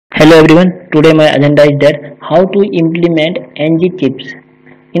Hello everyone, today my agenda is that how to implement ng chips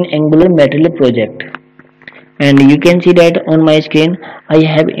in Angular Material project. And you can see that on my screen I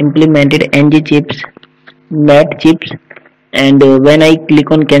have implemented ng chips, mat chips, and when I click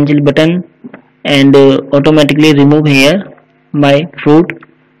on cancel button and automatically remove here my fruit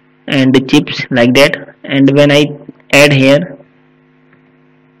and the chips like that. And when I add here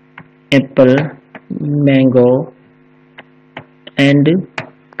apple, mango and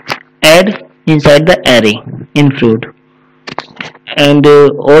add inside the array in fruit and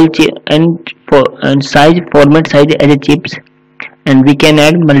and size format size as a chips, and we can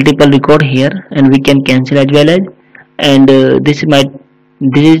add multiple record here and we can cancel as well as. And this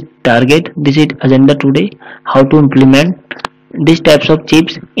is target, this is agenda today, how to implement these types of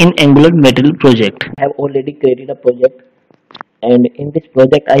chips in Angular Material project. I have already created a project, and in this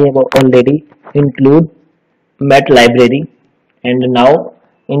project I have already include mat library. And now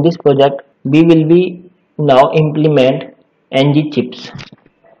in this project we will be now implement ng chips,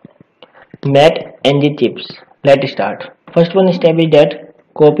 mat ng chips. Let's start. First one step is that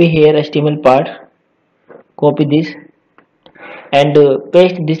copy here HTML part, copy this and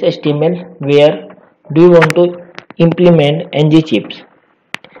paste this HTML where do you want to implement ng chips.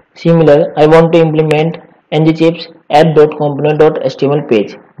 Similar, I want to implement ng chips app.component.html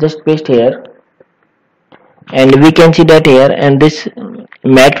page. Just paste here and we can see that here, and this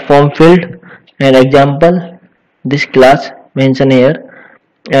mat form field and example, this class mention here,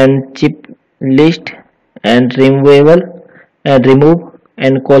 and chip list and removable and remove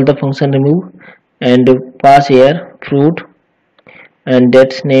and call the function remove and pass here fruit and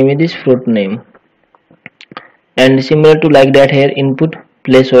that's name is fruit name. And similar to like that here input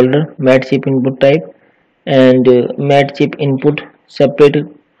placeholder mat chip input type and mat chip input separator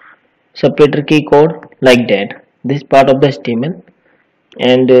key code like that, this part of the HTML.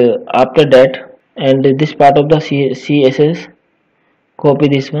 And after that, and this part of the CSS, copy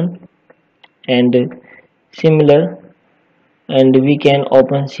this one and similar, and we can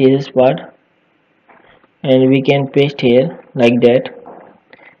open CSS part and we can paste here like that.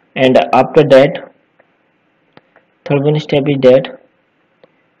 And after that, third one step is that,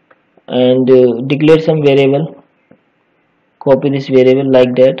 and declare some variable, copy this variable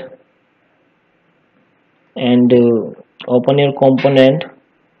like that and open your component.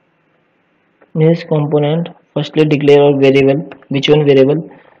 This component, firstly declare our variable, which one variable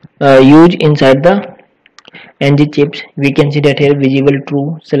use inside the ng chips. We can see that here visible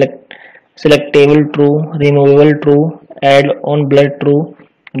true, selectable true, removable true, add on blur true,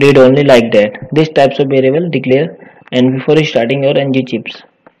 read only like that. These types of variable declare and before starting your ng chips.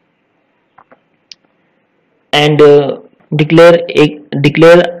 And declare a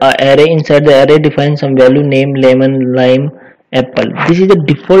array. Inside the array define some value, name, lemon, lime, apple. This is the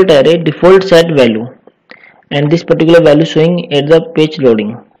default array, default set value, and this particular value showing at the page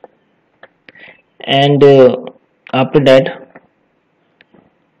loading. And after that,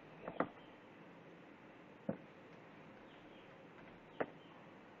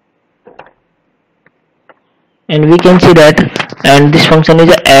 and we can see that, and this function is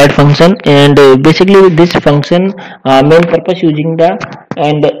a add function, and basically this function main purpose using the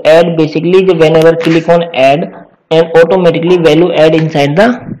and add, basically whenever click on add and automatically value add inside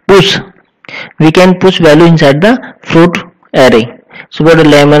the push, we can push value inside the fruit array. So for the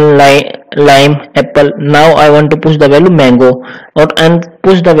lemon, lime, apple, now I want to push the value mango and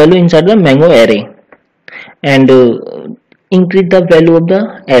push the value inside the mango array and increase the value of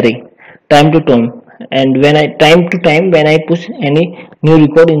the array time to time, and when I time to time when I push any new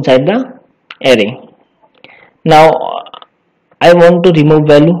record inside the array. Now I want to remove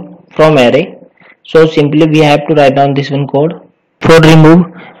value from array, so simply we have to write down this one code. For remove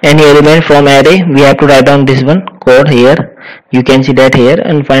any element from array, we have to write down this one code here. You can see that here,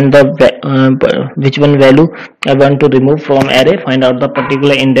 and find the which one value I want to remove from array, find out the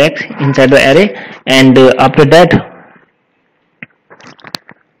particular index inside the array, and after that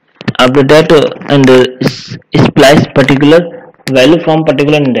and splice particular value from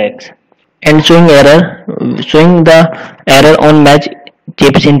particular index, and showing the error on match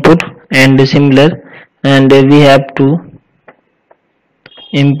chips input and similar. And we have to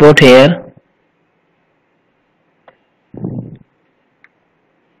import here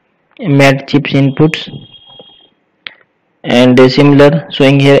mat chips inputs and similar,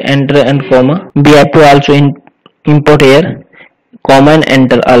 showing here enter and comma. We have to also import here comma and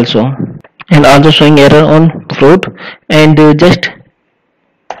enter also, and also showing error on fruit, and just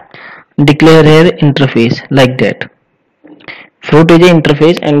declare here interface like that. Fruit is a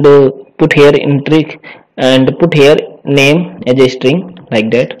interface, and put here entry and put here name as a string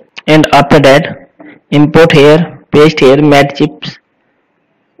like that. And after that, import here, paste here mat chips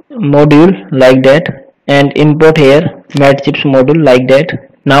module like that, and import here mat chips module like that.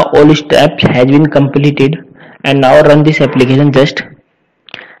 Now all steps has been completed, and now run this application. Just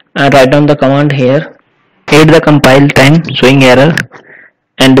write down the command here, add the compile time showing error,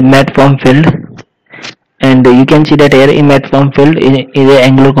 and mat form field. And you can see that here in mat form field is a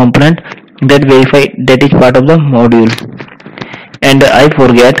Angular component that verify that is part of the module. And I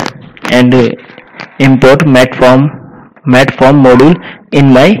forget and import mat form module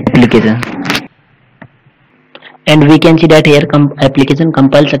in my application. And we can see that here application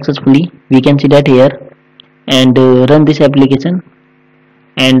compiled successfully. We can see that here, and run this application,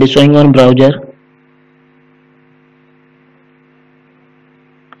 and showing on browser,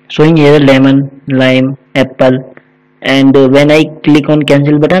 showing here lemon, lime, apple. And when I click on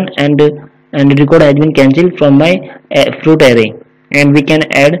cancel button, and record has been cancelled from my fruit array. And we can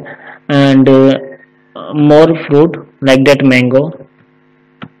add and more fruit like that, mango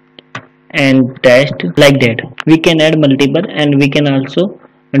and test like that. We can add multiple, and we can also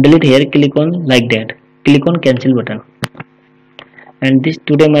delete here. Click on like that, click on cancel button. And this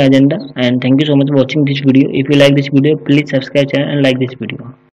today my agenda. And thank you so much for watching this video. If you like this video, please subscribe channel and like this video.